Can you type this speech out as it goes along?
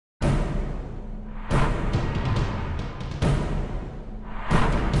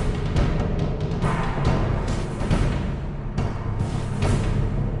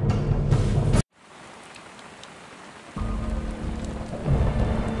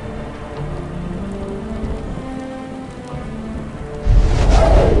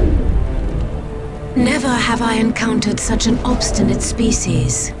have I encountered such an obstinate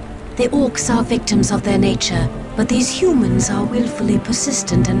species. The orcs are victims of their nature, but these humans are willfully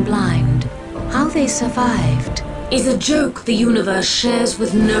persistent and blind. How they survived is a joke the universe shares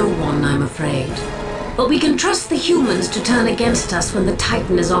with no one, I'm afraid. But we can trust the humans to turn against us when the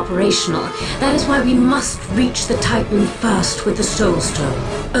Titan is operational. That is why we must reach the Titan first with the Soul Stone.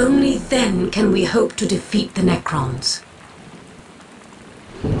 Only then can we hope to defeat the Necrons.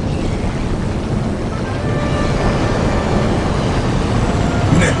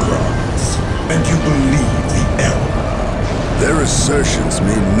 Necrons, and you believe the Elder? Their assertions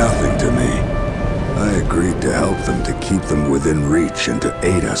mean nothing to me. I agreed to help them to keep them within reach and to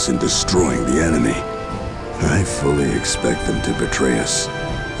aid us in destroying the enemy. I fully expect them to betray us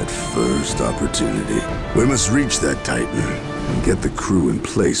at first opportunity. We must reach that Titan and get the crew in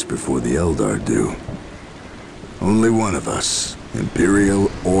place before the Eldar do. Only one of us, Imperial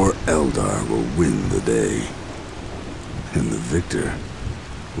or Eldar, will win the day. And the victor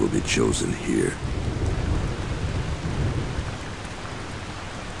will be chosen here.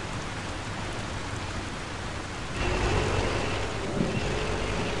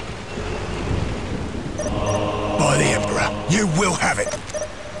 By the Emperor, you will have it!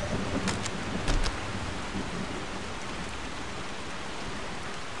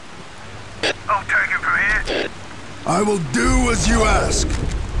 I'll take it from here. I will do as you ask.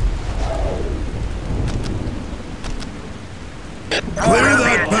 Clear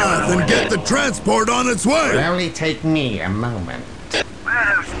that path and get the transport on its way! It'll only take me a moment. Where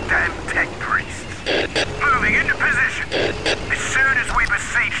are those damn tech priests? Moving into position. As soon as we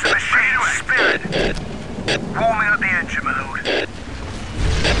beseech the machine's spirit. Warming up the engine, my lord.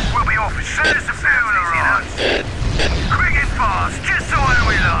 We'll be off as soon as the fuel arrives. Quick and fast, just the way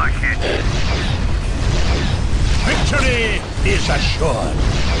we like it. Victory is assured.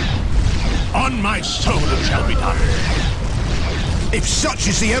 On my soul it shall be done. If such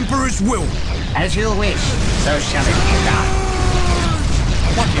is the Emperor's will. As you wish, so shall it be done.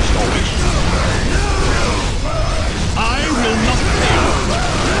 What is your wish? I will not fail.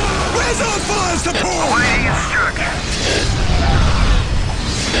 Where's our fires to pour? Awaiting instructions.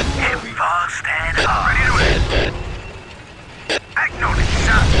 Hit fast and hard. Ready to hit. Acknowledge,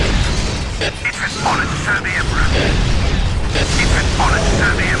 sir. It's an honor to serve the Emperor. It's an honor to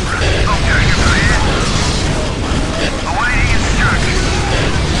serve the Emperor. I'll take it from here. Awaiting instructions.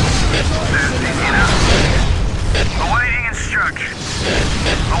 Thursday's enough. Awaiting instructions.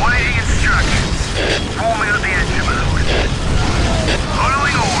 Awaiting instructions. Forming up the engine, my lord.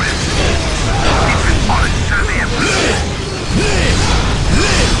 Following orders. It's an honor to serve the Emperor.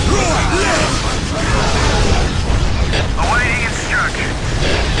 Awaiting instructions.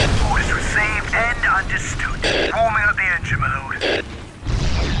 Orders received and understood. Warming up the engine, my lord.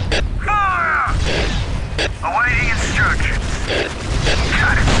 Fire! Awaiting instructions.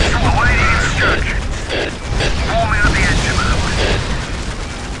 Got it. Awaiting instructions. Warming up the engine, my lord.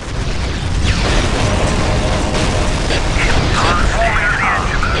 Warming up the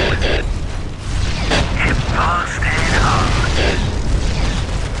engine, my lord. Hit fast and hard.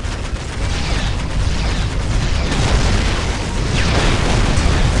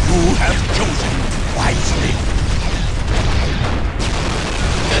 You have chosen wisely.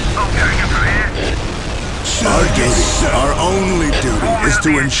 Okay, from here. Our duty, our only duty, is to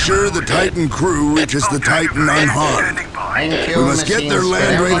ensure the Titan crew reaches the Titan unharmed. Thank you, We must get their machines,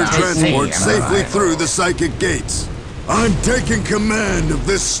 Land but Raider everyone takes me transport on safely arrival. through the psychic gates. I'm taking command of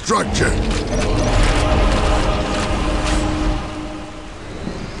this structure.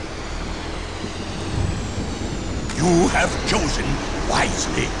 You have chosen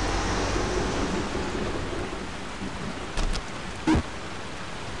wisely.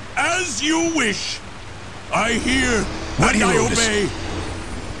 As you wish. I hear and I obey.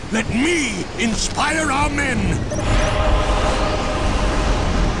 Let me inspire our men.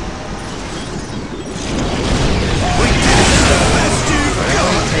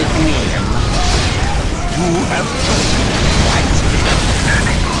 Take me a moment. You have chosen wisely.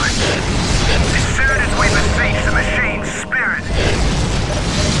 Standing by. As soon as we beseech the machine's spirit.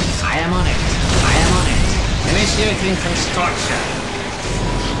 I am on it. I am on it. Initiating construction.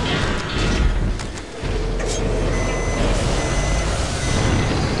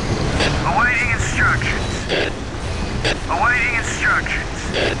 Awaiting instructions. Awaiting instructions.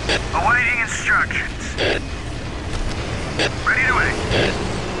 Awaiting instructions. Ready to act.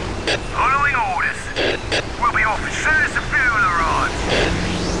 Following orders. We'll be off as soon as the fuel arrives.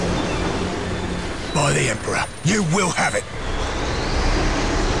 By the Emperor, you will have it.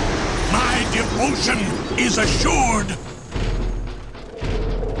 My devotion is assured.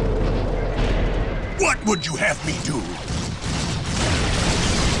 What would you have me do?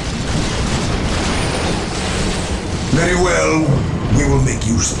 Very well. We will make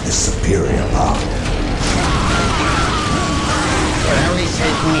use of this superior power. Will only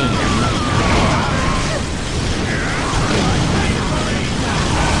take me a moment.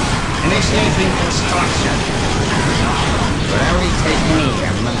 Initiating construction. Will only take me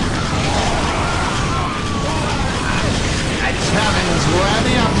a moment. A challenge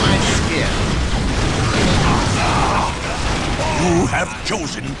worthy of my skill. You have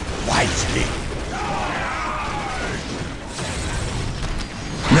chosen wisely.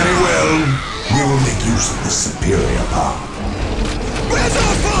 Very well. We will make use of this superior power. Where's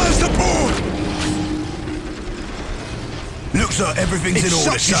our fire support? Looks like everything's in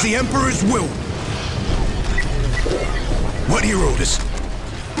order. Such is the Emperor's will. What are your orders?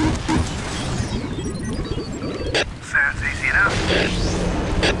 Sounds easy enough.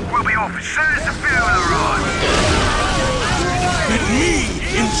 We'll be off as soon as the fuel arrives. Let me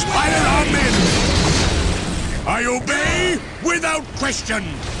inspire our men. I obey without question.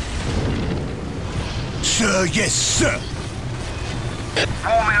 Sir, yes, sir.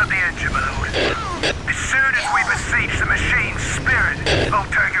 Warming up the engine, my lord. As soon as we besiege the machine's spirit, I'll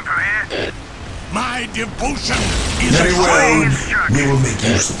take him from here. My devotion is Very well. instructed. We will make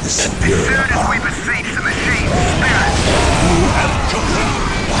use of this As superior soon as we power. besiege the machine's spirit, You have chosen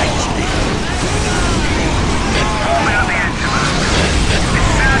wisely. warming up the engine, my lord. As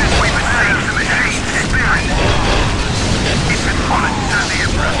soon as we besiege the machine's spirit, it's an honor to serve the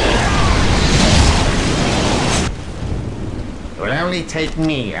Emperor. It will only take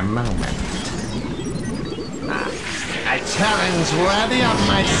me a moment. A challenge worthy of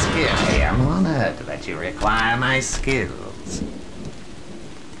my skill. I am honored that you require my skills.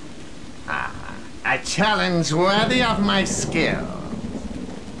 A challenge worthy of my skill.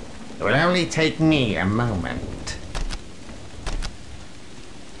 It will only take me a moment.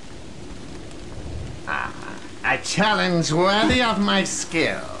 A challenge worthy of my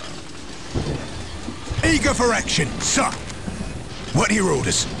skill. Eager for action, sir. What are your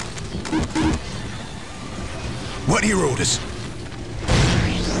orders? What are your orders?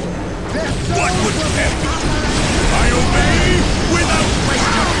 What would you have me do? I obey without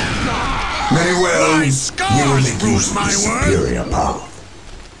question. Very well. My We will scars make prove use of my this word. superior power.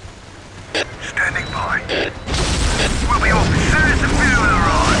 Standing by. We'll be off as soon as the fuel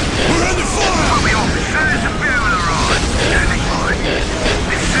arrives. We're under fire! We'll be off as soon as the fuel arrives. Standing by.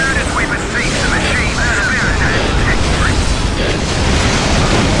 As soon as we besiege the machine's spirit and victory.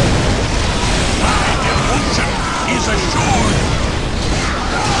 My devotion is assured.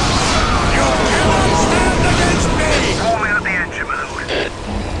 You cannot stand against me! Warming up the engine, my lord.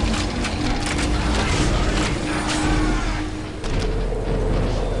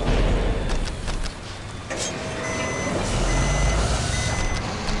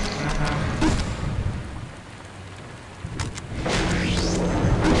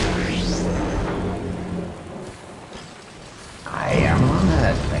 I am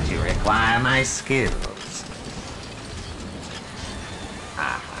honored that you require my skills.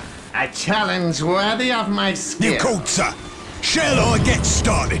 A challenge worthy of my skill. You called, sir. Shall I get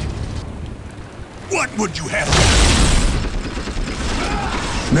started? What would you have?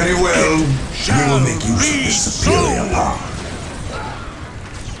 Very well. We Shall will make use of be this superior so. power.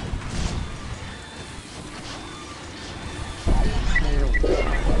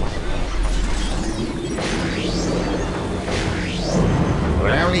 It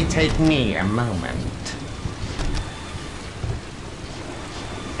will only take me a moment.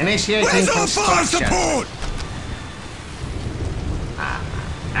 Initiating Where's our fire construction. support?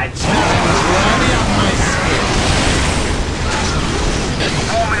 A challenge worthy of my skill.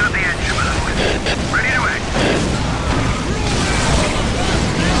 Warming up the engine, my lord. Ready to act.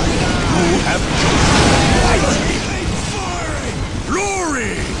 You have chosen wisely.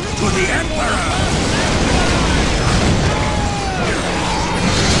 Glory to the Emperor!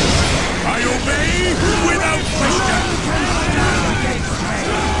 I obey without question!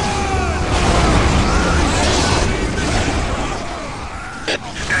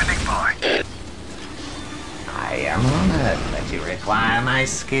 Standing by. I am honored that you require my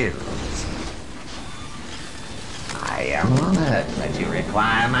skills. I am honored that you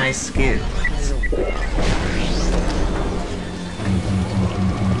require my skills.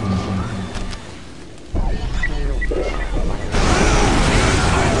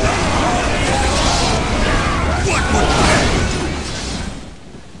 What would you have?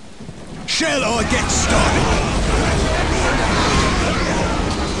 Shall I get started?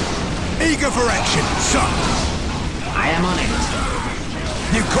 Eager for action, sir. I am on it.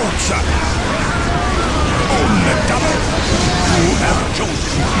 You called, sir. On the double! You have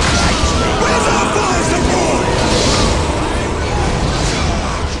chosen wisely. Where's our fire support?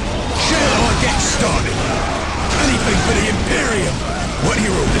 Shall I get started? Anything for the Imperium. What are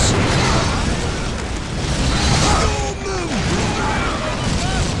your orders?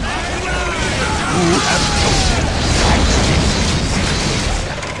 You have chosen wisely.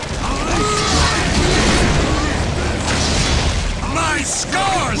 My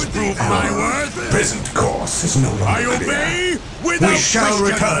scars prove my worth. Present course is no longer I clear. obey without We shall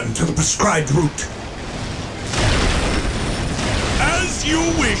question. return to the prescribed route. As you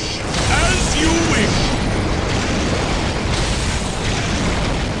wish. As you wish.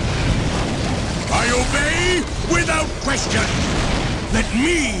 I obey without question. Let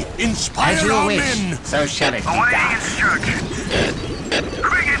me inspire As you our wish, men. so shall it be Awaiting done. instructions.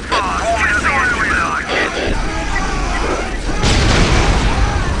 Quick and fast, just the way we like it.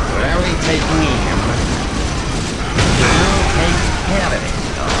 Will only take me a moment. I'll take care of it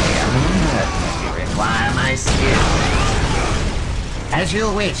for you. Unless you require my skill. As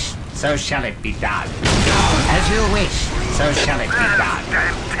you wish, so shall it be done. As you wish, so shall it be done.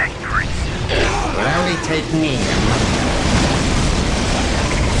 Damn tech priest. Will only take me a moment.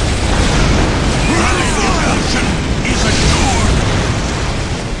 Action is assured.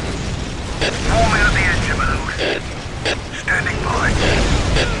 Form out the engine mode. Standing by.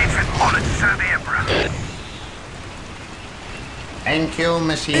 It's an honor to serve the Emperor. Thank you,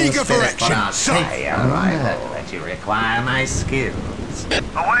 machine Eager for spirit, action, I'll sir. take your arrival that you require my skills.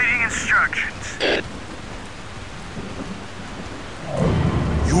 Awaiting instructions.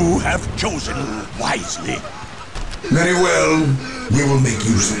 You have chosen wisely. Very well. We will make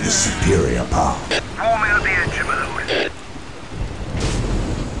use of this superior power. Form out the engine mode.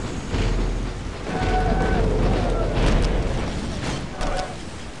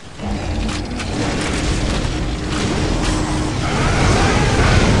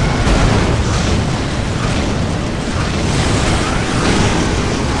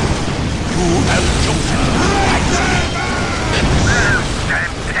 You have chosen wisely.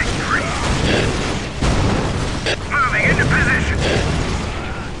 Damn tech priest. Moving into position.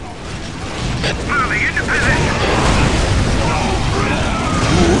 Moving into position.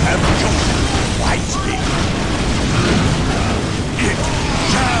 You have chosen wisely. It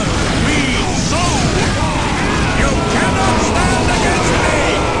shall be so. You cannot stand against me.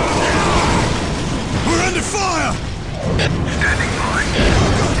 We're under fire. Standing by.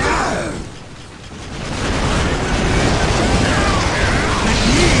 Let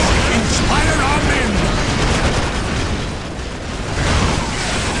me inspire our men.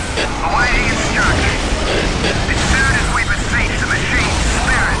 Awaiting instructions. As soon as we besiege the machine's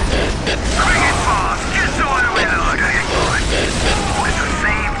spirit. Quick and fast, just the way we like it. Orders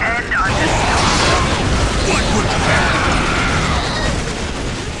received and understood. What would you have?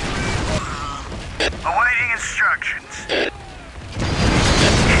 Awaiting instructions.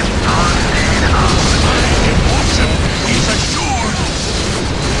 Devotion is assured.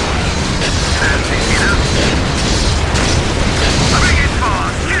 Quick and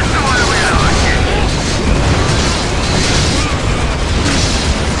fast, just the way we like it.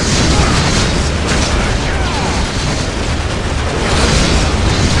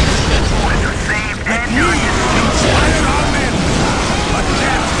 Orders received and understood. Inspire our men. A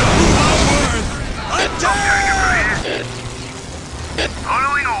chance to prove our worth. Attack!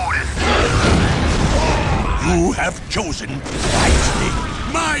 Following orders. You have chosen wisely.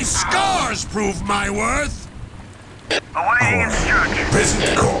 My scars prove my worth. Awaiting instructions.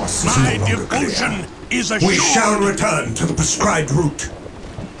 Present course is My no longer devotion clear. is assured. We shall return to the prescribed route.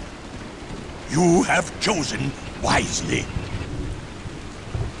 You have chosen wisely.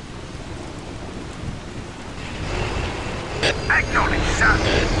 Acknowledge, sir.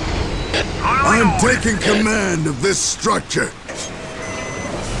 Following I'm orders. taking command of this structure.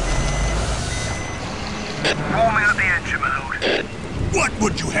 Form out the engine mode. What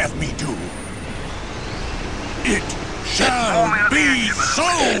would you have me do? It shall be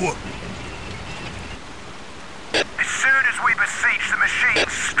so! As soon as we besiege the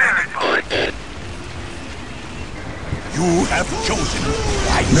machine's spirit by. You have chosen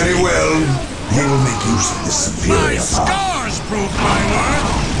wisely. Very well. We will make use of this My superior power. scars prove my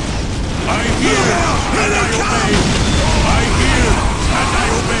worth. I hear and I obey. I hear and I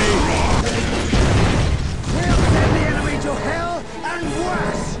obey. We'll send the enemy to hell and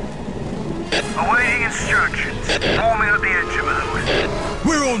worse! Awaiting instructions. Form out the engine mode.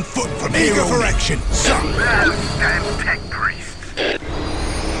 We're on foot from here. Eager for action, sir. Those damn tech priests.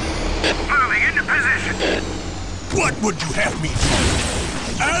 Moving into position. What would you have me do?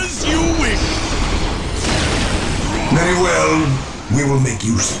 As you wish. Very well. We will make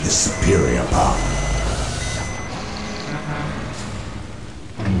use of this superior power.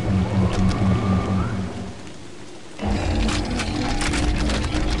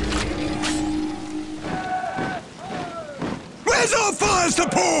 Where's our fire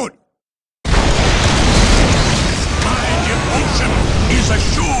support? My devotion is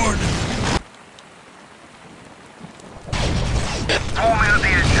assured. Form out the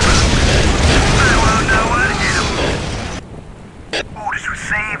instruments. Very well know what to do. Orders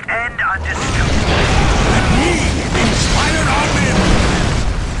received and understood. Let me inspire our men.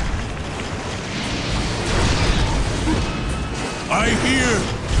 I hear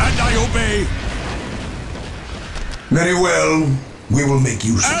and I obey. Very well. We will make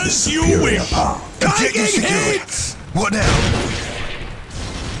use of this As you superior wish. power. Taking security. hits! What now?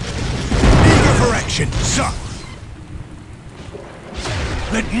 Eager for action, sir.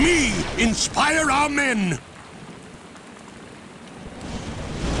 Let me inspire our men.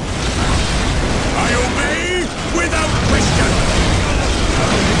 I obey without question.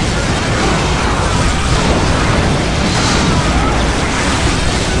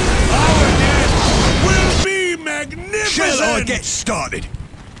 Our death will be magnificent. Shall I get started?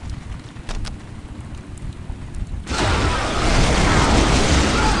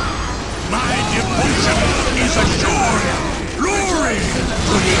 My devotion is assured. Glory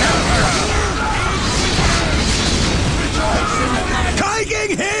to the Emperor!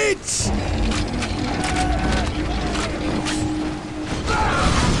 Taking hits!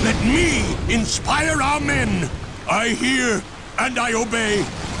 Let me inspire our men. I hear and I obey.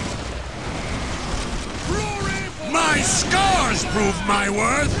 My scars prove my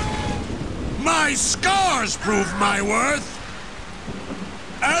worth. My scars prove my worth.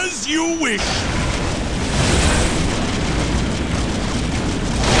 As you wish.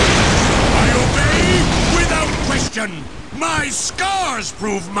 I obey without question. My scars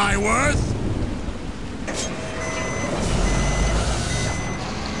prove my worth.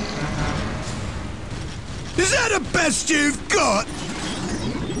 Is that the best you've got?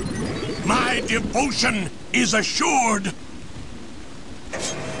 My devotion is assured.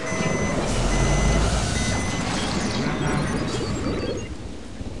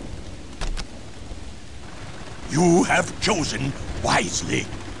 You have chosen wisely.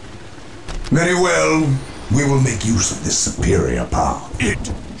 Very well. We will make use of this superior power. It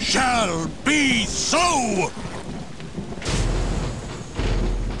shall be so!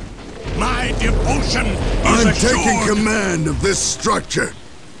 My devotion is assured! I'm taking command of this structure.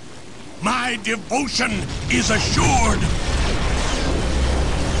 My devotion is assured!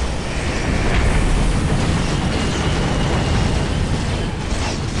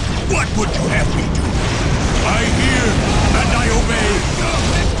 What would you have me do? I hear and I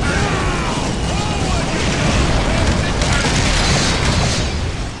obey!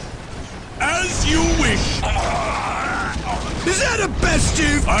 As you wish! Is that the best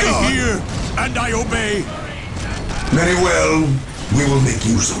you've got? I hear and I obey! Very well. We will make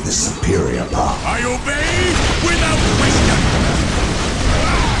use of this superior power. I obey without question!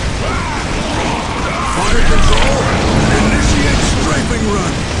 Fire control! Initiate strafing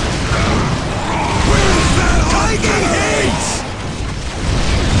run! Where's that taking hits?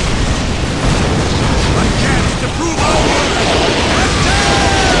 A chance to prove our worth!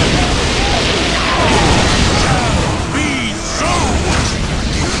 Attack! Shall be so!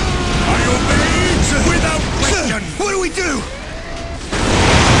 I obey without question! Sir, what do we do?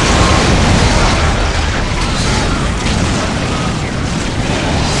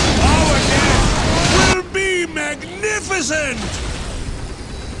 Our death will be magnificent!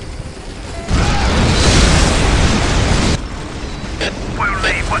 We'll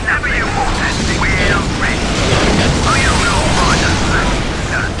leave whatever you want. We'll reach. Are you all right, sir?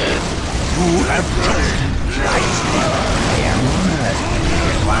 You have chosen wisely.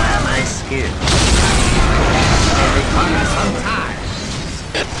 Require my skill. May require some time.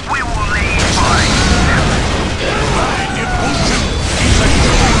 We will leave by My devotion is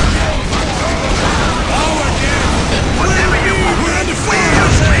assured. Our death whatever you want. will be We'll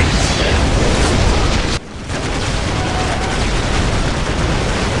magnificent. reach.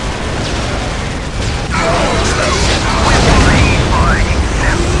 We will leave by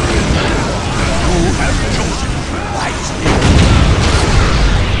example. You have chosen wisely.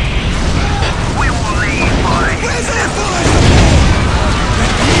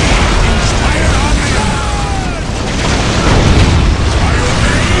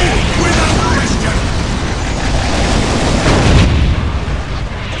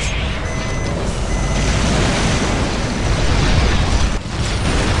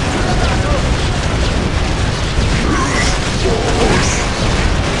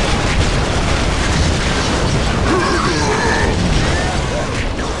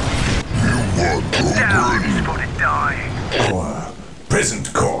 Our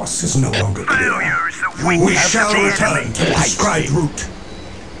present course is no longer clear. Failure is the We weakness shall of the return enemy. to the prescribed route.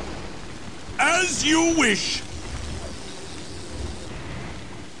 As you wish.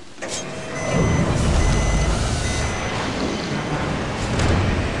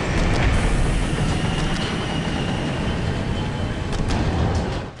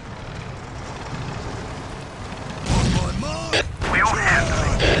 We'll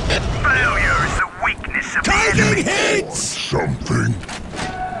handle it. Failure is the weakness of the enemy. Taking hits! Something?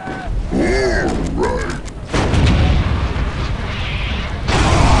 Alright.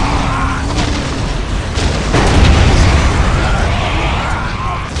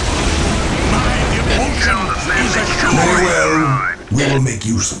 Very well. We will make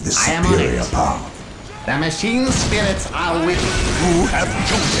use of this I am on superior it. power. The machine spirits are with you. You have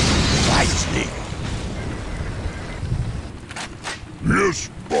chosen wisely. Yes,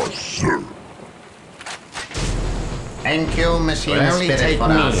 boss, sir. Thank you, machine spirit, for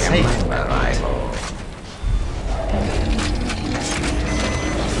our safe arrival.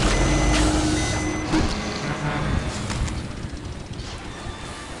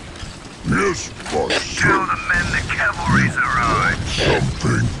 Yes, boss, Tell the men the cavalry's arrived.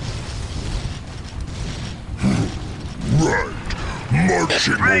 Something? Right.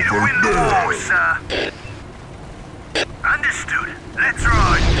 Marching Ready to win the war, sir. Understood. Let's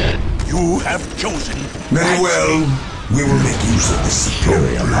ride. You have chosen Very wisely. well. We will make use of this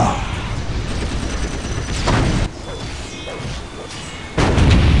superior power.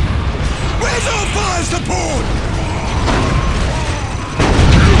 Where's our fire support?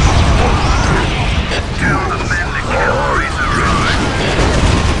 Tell the men the cavalry's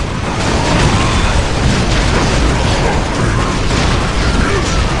arrived.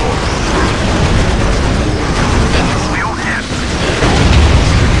 We'll handle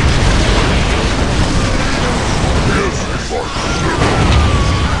it.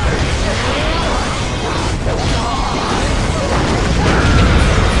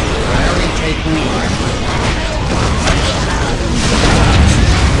 Only take me.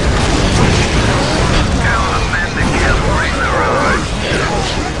 Tell the men the cavalry's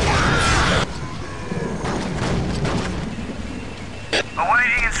arrived.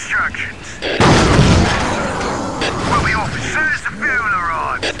 Awaiting instructions. We'll be off as soon as the fuel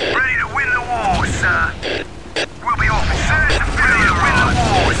arrives. Ready to win the war, sir. We'll be off as soon as the fuel arrives. Ready to win the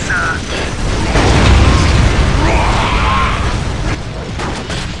war, sir.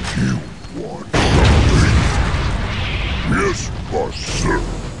 Yes, boss, sir.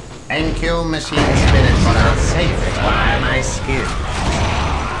 Thank you, machine spirit, for our safe require my skill.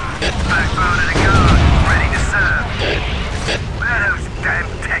 Backbone of the guard, ready to serve. Where are those damn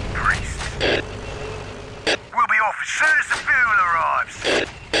tech priests? We'll be off as soon as the fuel arrives.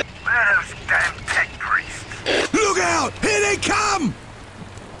 Where are those damn tech priests? Look out! Here they come!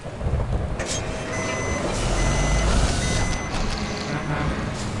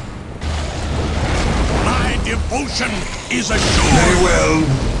 My devotion is Very assured.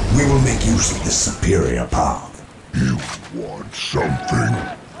 well. We will make use of this superior power. You want something?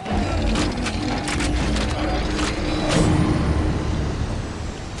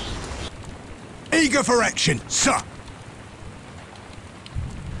 Eager for action, sir.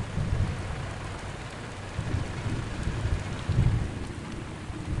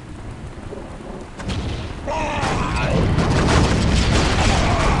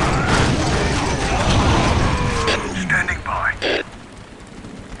 Standing by.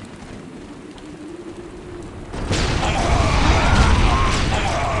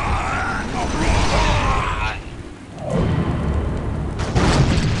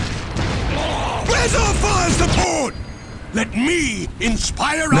 Where's our fire support? Let me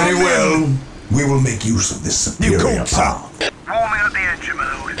inspire our Very men. well. We will make use of this superior called, sir. power. Warming up the engine,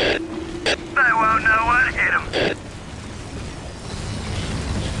 my lord. They won't know what hit them.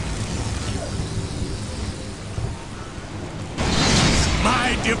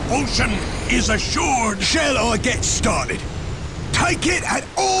 My devotion is assured. Shall I get started? Take it at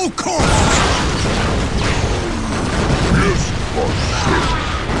all costs. Yes, boss, sir.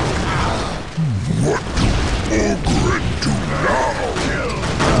 What do Ogren do now?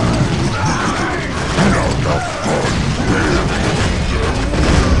 Now the fun begins.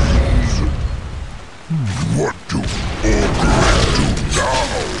 What do Ogren do now?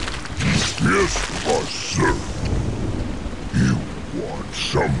 Yes, boss, sir. You want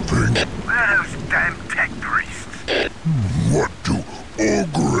something? Where are those damn tech priests? What do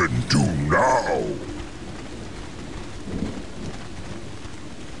Ogren do now?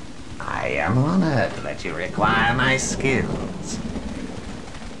 I am honored that you require my skills.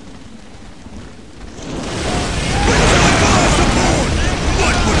 Where's our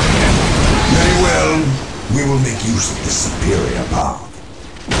use of the superior path.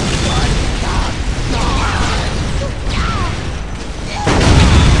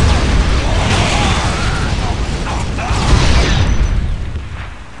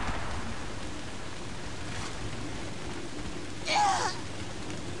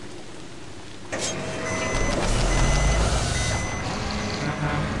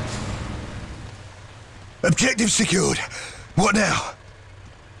 Objective secured. What now?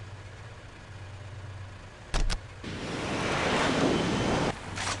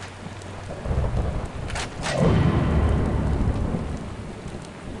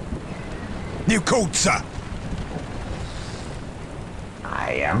 You called, sir?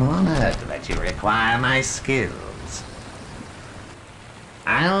 I am honored that you require my skills.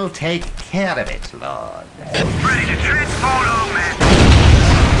 I'll take care of it, Lord. Ready to transport, old man.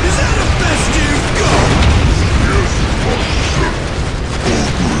 Is that the best you've got?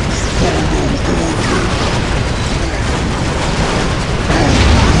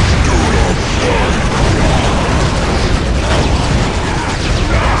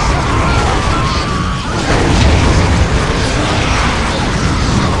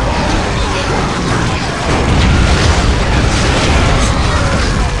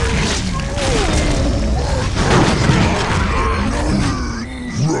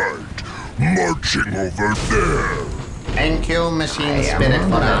 Marching over there. NQ machine spirit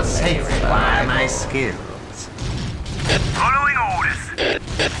for our safe require my skills. Following orders.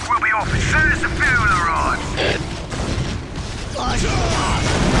 We'll be off as soon as the fuel arrives.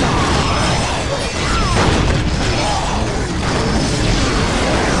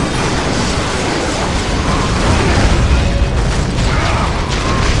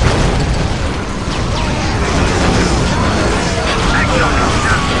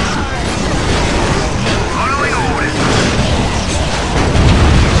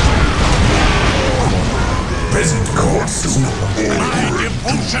 Present course.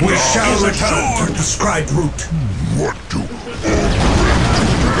 We shall return to the prescribed route. What do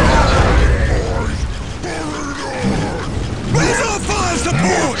Where's our fire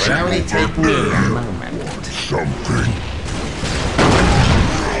support? It will only take me a moment. something?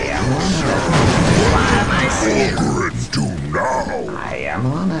 I am honored that you require my skills. Do now. I am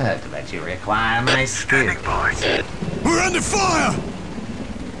honored that you require my skills. Standing by. We're under fire!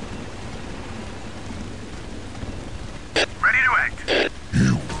 Ready to act.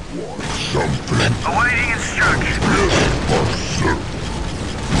 You want something? Awaiting instructions. Yes, sir.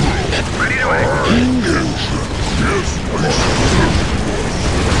 Ready to act. Yes,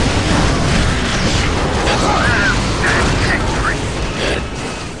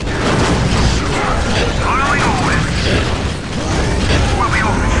 Following orders. We'll be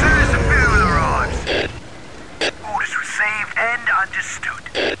off as soon as the fuel arrives. Orders received and understood.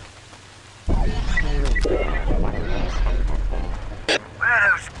 Where are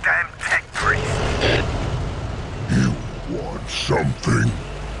those damn tech priests? You want something?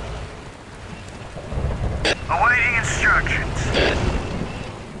 Awaiting instructions.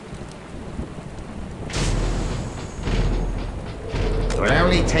 It will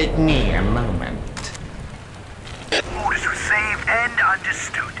only take me a moment. Orders received and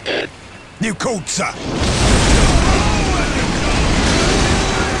understood. You called, sir?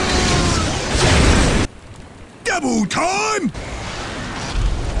 Double time!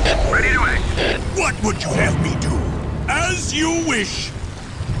 Ready to act. What would you have me do? As you wish.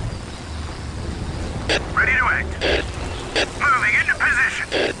 Ready to act. Moving into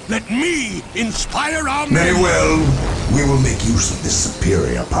position. Let me inspire our Very men. well. We will make use of this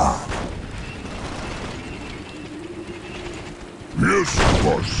superior path. Yes,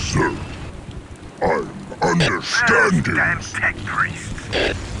 boss, sir. I'm understanding. Those damn tech priests.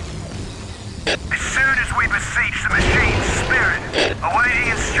 As soon as we beseech the machine's spirit, awaiting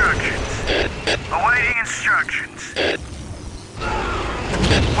instructions. Awaiting instructions.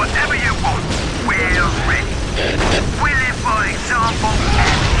 Whatever you want, we're ready. We live by example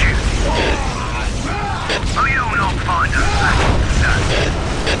and duty. Oh, you'll not find us lacking, son.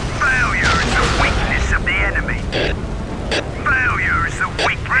 Failure is the weakness of the enemy. Failure is the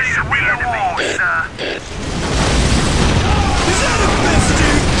weakness of the enemy, sir. Is that the best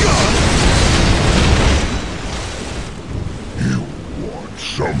you've got? You want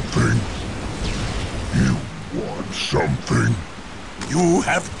something? You want something? You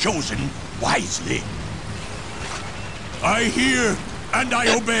have chosen wisely. I hear and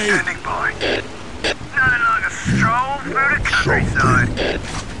I obey. Standing by. Nothing like a stroll through the countryside.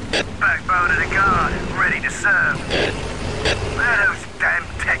 Backbone of the guard, ready to serve. Where are those damn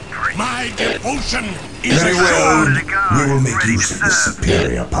tech priests? My devotion is Very assured. well. We will make use of the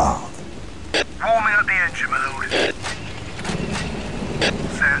superior path. Warming up the engine, my lord.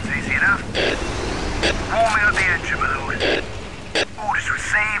 Sounds easy enough. Warming up the engine, my lord. Orders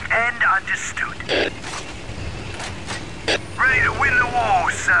received and understood. Ready to win the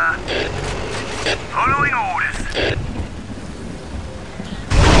war, sir. Following orders.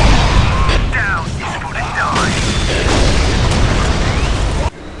 Down, useful to die.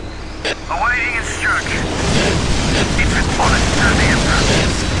 Awaiting instruction. It's an honor to serve the Emperor.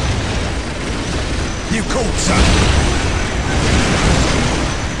 You called, son.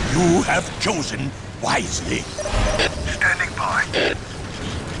 You have chosen wisely. Standing by.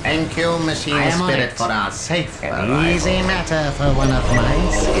 Thank you, Machine Spirit, for our safe and easy matter for one of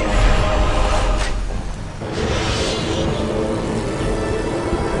my skills.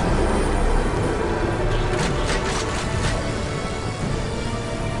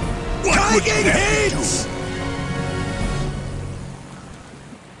 Taking hits!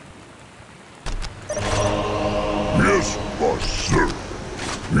 Yes, boss, sir.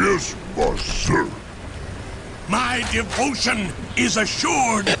 Yes, boss, sir. My devotion is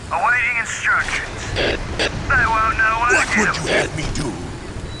assured. Awaiting instructions. They won't know what What to would do. you have me do?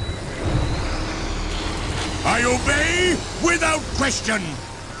 I obey without question.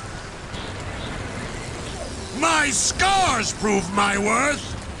 My scars prove my worth.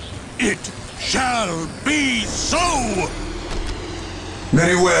 It shall be so.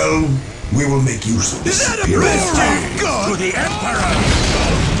 Very well. We will make use of this superior Glory to the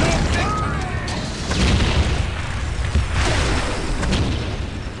Emperor!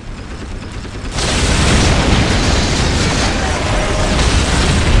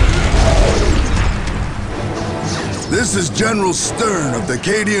 This is General Stern of the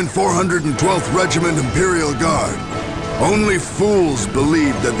Cadian 412th Regiment Imperial Guard. Only fools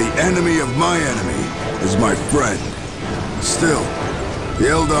believe that the enemy of my enemy is my friend. Still, the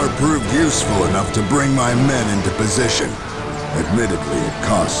Eldar proved useful enough to bring my men into position, admittedly at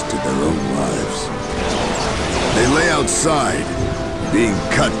cost to their own lives. They lay outside, being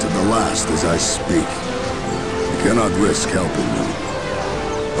cut to the last as I speak. I cannot risk helping them.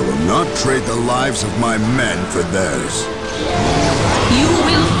 I will not trade the lives of my men for theirs. You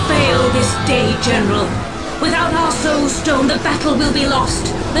will fail this day, General. Without our soul stone, the battle will be lost.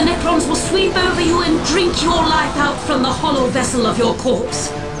 The Necrons will sweep over you and drink your life out from the hollow vessel of your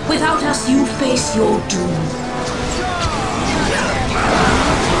corpse. Without us, you face your doom.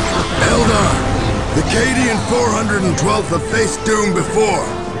 Eldar! The Cadian 412th have faced doom before.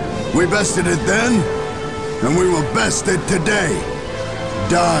 We bested it then, and we will best it today.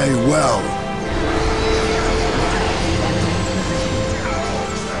 Die well.